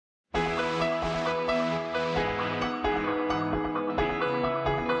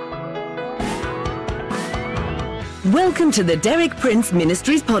Welcome to the Derek Prince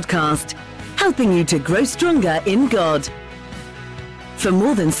Ministries podcast, helping you to grow stronger in God. For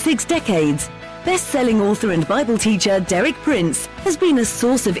more than 6 decades, best-selling author and Bible teacher Derek Prince has been a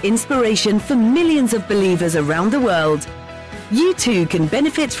source of inspiration for millions of believers around the world. You too can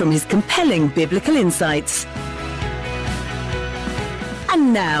benefit from his compelling biblical insights.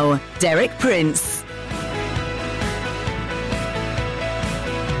 And now, Derek Prince.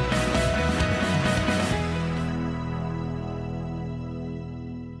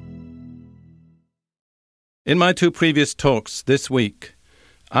 In my 2 previous talks this week,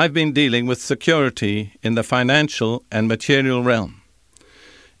 I've been dealing with security in the financial and material realm.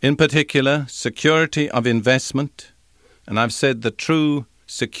 In particular, security of investment, and I've said the true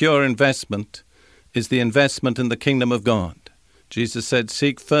secure investment is the investment in the kingdom of God. Jesus said,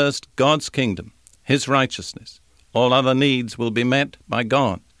 seek first God's kingdom, His righteousness. All other needs will be met by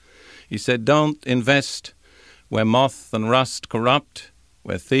God. He said, don't invest where moth and rust corrupt,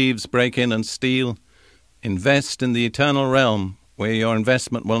 where thieves break in and steal. Invest in the eternal realm where your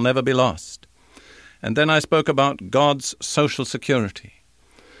investment will never be lost. And then I spoke about God's social security.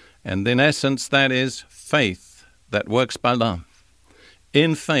 And in essence, that is faith that works by love.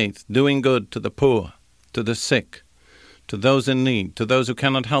 In faith, doing good to the poor, to the sick, to those in need, to those who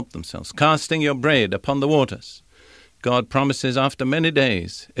cannot help themselves, casting your bread upon the waters. God promises after many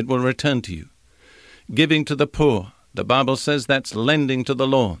days it will return to you. Giving to the poor, the Bible says that's lending to the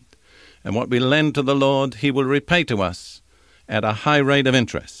Lord. And what we lend to the Lord, He will repay to us at a high rate of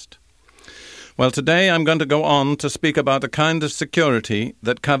interest. Well, today I'm going to go on to speak about a kind of security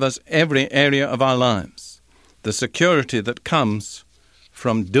that covers every area of our lives. The security that comes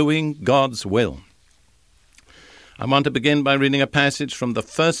from doing God's will. I want to begin by reading a passage from the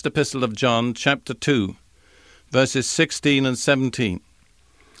first epistle of John, chapter 2, verses 16 and 17.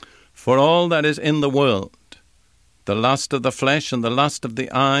 For all that is in the world, the lust of the flesh and the lust of the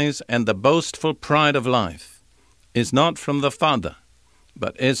eyes and the boastful pride of life is not from the Father,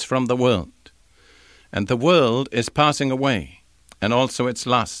 but is from the world. And the world is passing away, and also its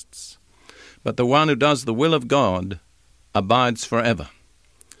lusts. But the one who does the will of God abides forever.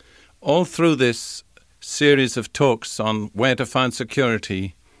 All through this series of talks on where to find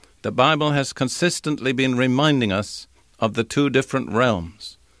security, the Bible has consistently been reminding us of the 2 different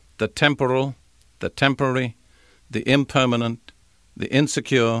realms, the temporal, the temporary, the impermanent, the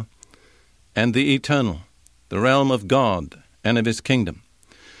insecure, and the eternal, the realm of God and of His kingdom.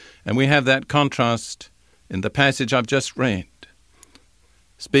 And we have that contrast in the passage I've just read.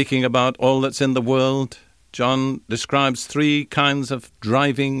 Speaking about all that's in the world, John describes 3 kinds of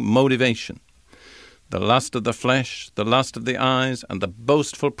driving motivation. The lust of the flesh, the lust of the eyes, and the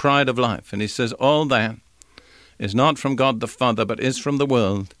boastful pride of life. And he says all that is not from God the Father, but is from the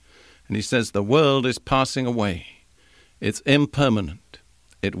world. And he says the world is passing away. It's impermanent.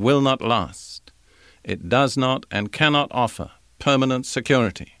 It will not last. It does not and cannot offer permanent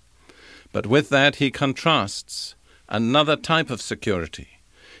security. But with that, he contrasts another type of security.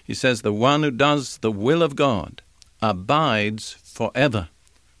 He says the one who does the will of God abides forever.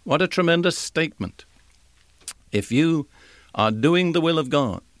 What a tremendous statement. If you are doing the will of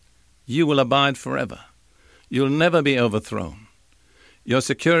God, you will abide forever. You'll never be overthrown. Your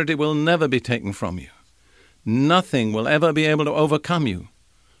security will never be taken from you. Nothing will ever be able to overcome you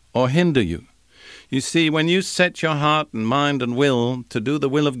or hinder you. You see, when you set your heart and mind and will to do the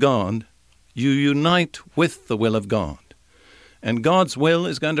will of God, you unite with the will of God. And God's will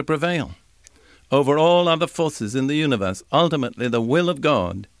is going to prevail over all other forces in the universe. Ultimately, the will of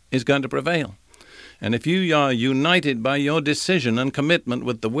God is going to prevail. And if you are united by your decision and commitment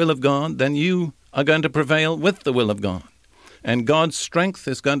with the will of God, then you are going to prevail with the will of God. And God's strength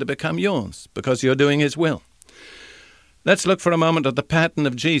is going to become yours because you're doing His will. Let's look for a moment at the pattern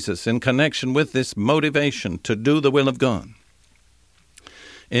of Jesus in connection with this motivation to do the will of God.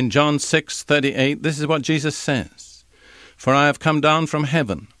 In John 6:38, this is what Jesus says, For I have come down from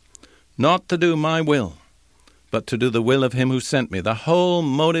heaven, not to do my will, but to do the will of Him who sent me. The whole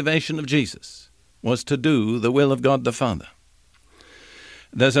motivation of Jesus was to do the will of God the Father.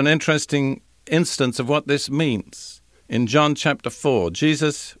 There's an interesting instance of what this means. In John chapter 4,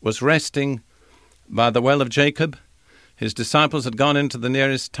 Jesus was resting by the well of Jacob. His disciples had gone into the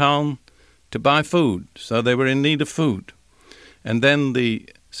nearest town to buy food, so they were in need of food. And then the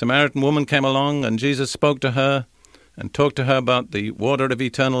Samaritan woman came along, and Jesus spoke to her and talked to her about the water of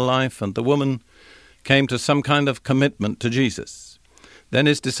eternal life, and the woman came to some kind of commitment to Jesus. Then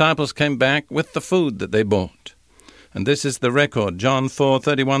His disciples came back with the food that they bought. And this is the record, John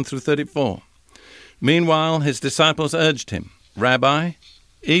 4:31 through 34. Meanwhile, His disciples urged Him, Rabbi,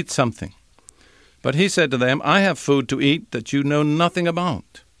 eat something. But he said to them, I have food to eat that you know nothing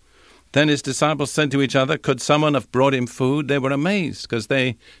about. Then his disciples said to each other, could someone have brought him food? They were amazed because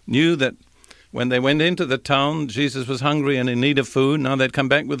they knew that when they went into the town, Jesus was hungry and in need of food. Now they'd come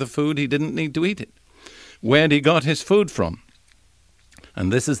back with the food. He didn't need to eat it. Where'd he got his food from?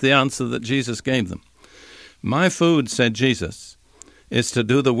 And this is the answer that Jesus gave them. My food, said Jesus, is to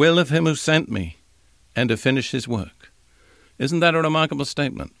do the will of him who sent me and to finish his work. Isn't that a remarkable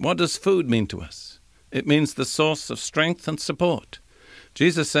statement? What does food mean to us? It means the source of strength and support.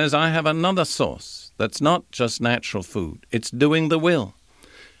 Jesus says, I have another source that's not just natural food. It's doing the will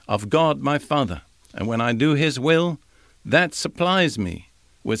of God my Father. And when I do his will, that supplies me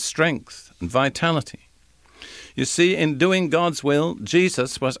with strength and vitality. You see, in doing God's will,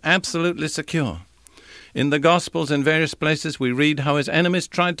 Jesus was absolutely secure. In the Gospels, in various places, we read how his enemies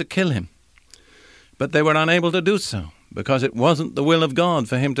tried to kill him. But they were unable to do so because it wasn't the will of God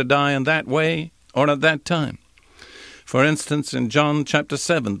for him to die in that way or at that time. For instance, in John chapter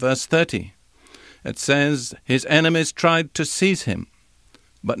 7, verse 30, it says, his enemies tried to seize him,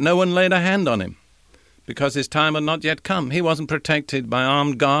 but no one laid a hand on him because his time had not yet come. He wasn't protected by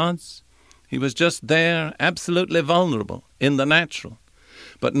armed guards. He was just there, absolutely vulnerable in the natural.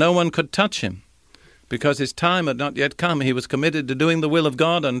 But no one could touch him because his time had not yet come. He was committed to doing the will of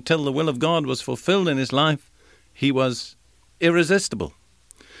God. Until the will of God was fulfilled in his life, he was irresistible.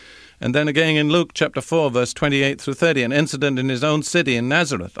 And then again in Luke chapter 4, verse 28 through 30, an incident in his own city in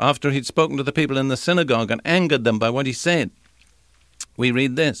Nazareth, after he'd spoken to the people in the synagogue and angered them by what he said. We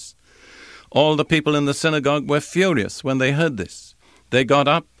read this. All the people in the synagogue were furious when they heard this. They got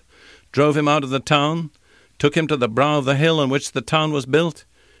up, drove him out of the town, took him to the brow of the hill on which the town was built,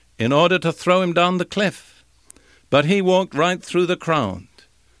 in order to throw him down the cliff. But he walked right through the crowd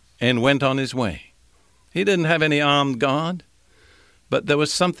and went on his way. He didn't have any armed guard, but there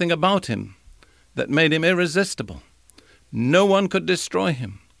was something about him that made him irresistible. No one could destroy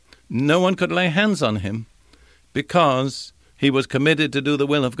him. No one could lay hands on him because he was committed to do the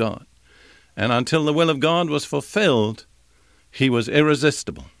will of God. And until the will of God was fulfilled, he was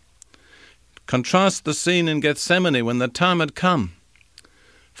irresistible. Contrast the scene in Gethsemane when the time had come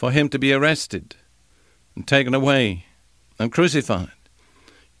for him to be arrested and taken away and crucified.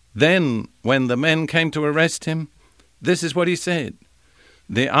 Then, when the men came to arrest him, this is what he said.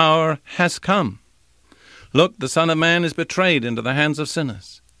 The hour has come. Look, the Son of Man is betrayed into the hands of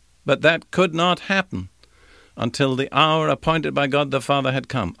sinners. But that could not happen until the hour appointed by God the Father had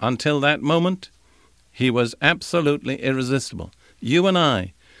come. Until that moment, he was absolutely irresistible. You and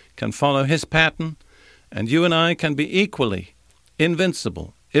I can follow his pattern, and you and I can be equally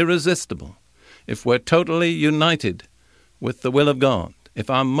invincible, irresistible, if we're totally united with the will of God. If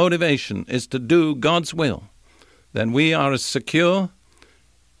our motivation is to do God's will, then we are as secure,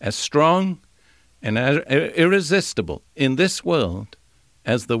 as strong, and as irresistible in this world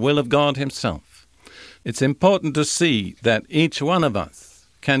as the will of God himself. It's important to see that each one of us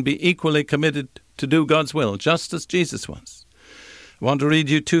can be equally committed to do God's will, just as Jesus was. I want to read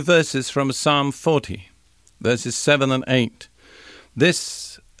you 2 verses from Psalm 40, verses 7 and 8.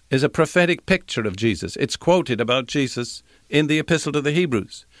 This is a prophetic picture of Jesus. It's quoted about Jesus in the Epistle to the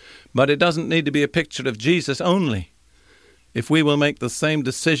Hebrews. But it doesn't need to be a picture of Jesus only. If we will make the same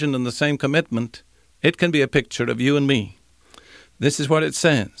decision and the same commitment, it can be a picture of you and me. This is what it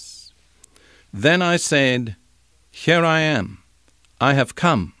says. Then I said, here I am. I have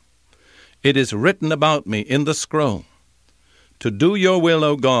come. It is written about me in the scroll. To do your will,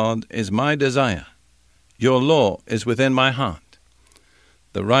 O God, is my desire. Your law is within my heart.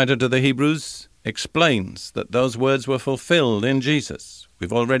 The writer to the Hebrews explains that those words were fulfilled in Jesus.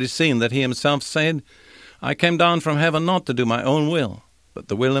 We've already seen that he himself said, I came down from heaven not to do my own will, but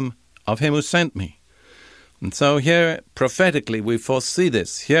the will of him who sent me. And so here, prophetically, we foresee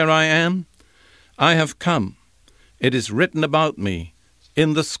this. Here I am. I have come. It is written about me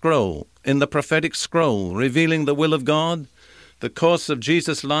in the scroll, in the prophetic scroll, revealing the will of God, the course of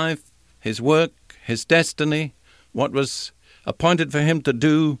Jesus' life, his work, his destiny, what was appointed for him to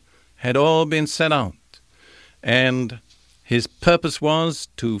do, had all been set out. And his purpose was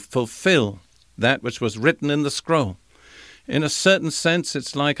to fulfill that which was written in the scroll. In a certain sense,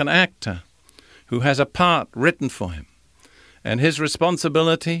 it's like an actor who has a part written for him. And his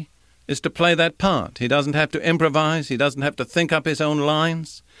responsibility is to play that part. He doesn't have to improvise. He doesn't have to think up his own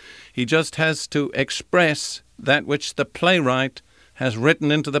lines. He just has to express that which the playwright has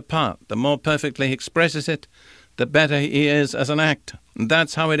written into the part. The more perfectly he expresses it, the better he is as an actor. And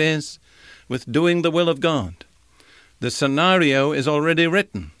that's how it is with doing the will of God. The scenario is already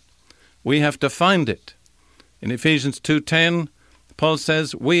written. We have to find it. In Ephesians 2:10, Paul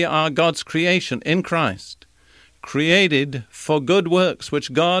says we are God's creation in Christ, created for good works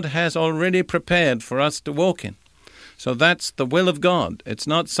which God has already prepared for us to walk in. So that's the will of God. It's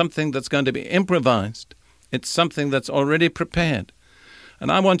not something that's going to be improvised. It's something that's already prepared.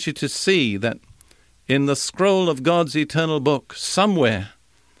 And I want you to see that in the scroll of God's eternal book, somewhere,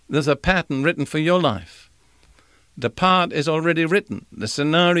 there's a pattern written for your life. The part is already written. The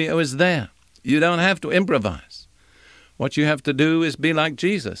scenario is there. You don't have to improvise. What you have to do is be like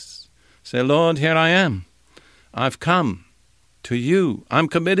Jesus. Say, Lord, here I am. I've come to you. I'm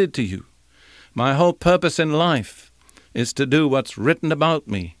committed to you. My whole purpose in life is to do what's written about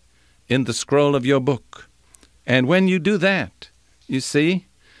me in the scroll of your book. And when you do that, you see,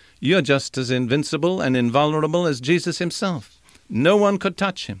 you're just as invincible and invulnerable as Jesus himself. No one could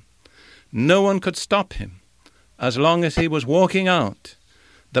touch him. No one could stop him as long as he was walking out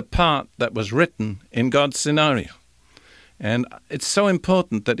the part that was written in God's scenario. And it's so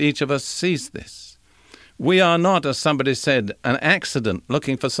important that each of us sees this. We are not, as somebody said, an accident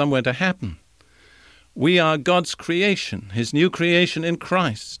looking for somewhere to happen. We are God's creation, his new creation in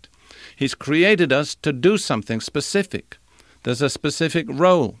Christ. He's created us to do something specific. There's a specific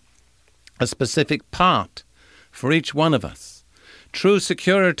role, a specific part for each one of us. True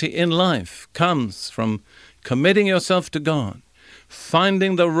security in life comes from committing yourself to God,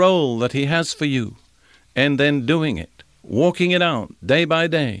 finding the role that he has for you, and then doing it, walking it out day by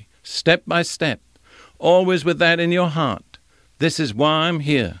day, step by step, always with that in your heart. This is why I'm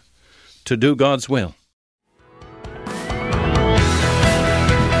here, to do God's will.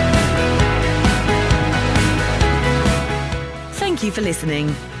 Thank you for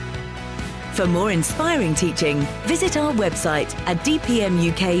listening. For more inspiring teaching, visit our website at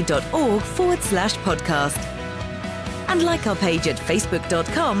dpmuk.org/podcast. And like our page at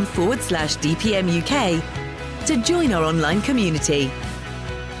facebook.com/dpmuk to join our online community.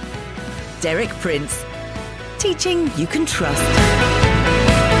 Derek Prince, teaching you can trust.